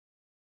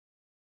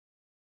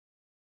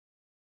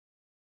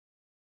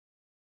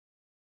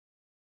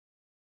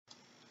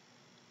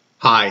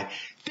Hi,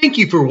 thank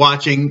you for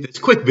watching this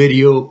quick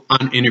video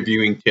on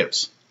interviewing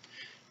tips.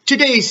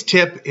 Today's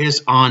tip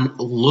is on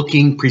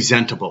looking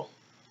presentable.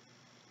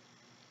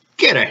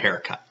 Get a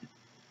haircut.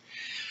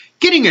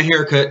 Getting a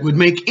haircut would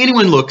make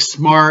anyone look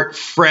smart,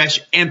 fresh,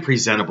 and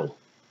presentable.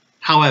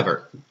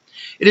 However,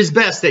 it is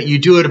best that you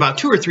do it about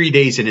 2 or 3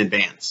 days in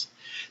advance.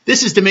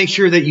 This is to make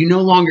sure that you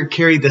no longer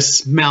carry the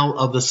smell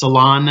of the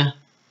salon.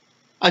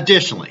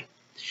 Additionally,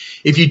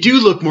 if you do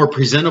look more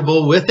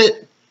presentable with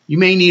it, you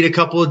may need a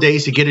couple of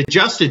days to get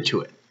adjusted to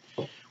it,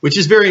 which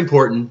is very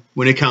important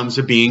when it comes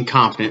to being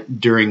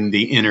confident during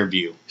the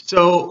interview.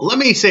 So let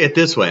me say it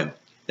this way.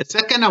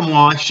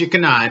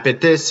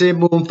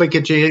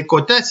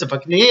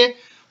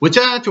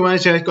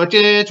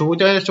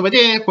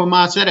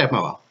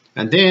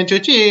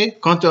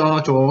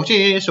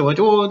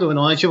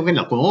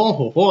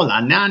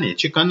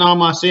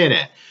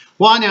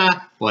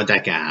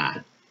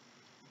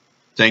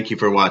 Thank you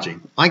for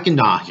watching.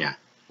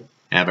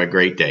 Have a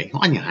great day.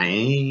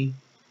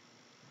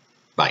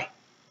 Bye.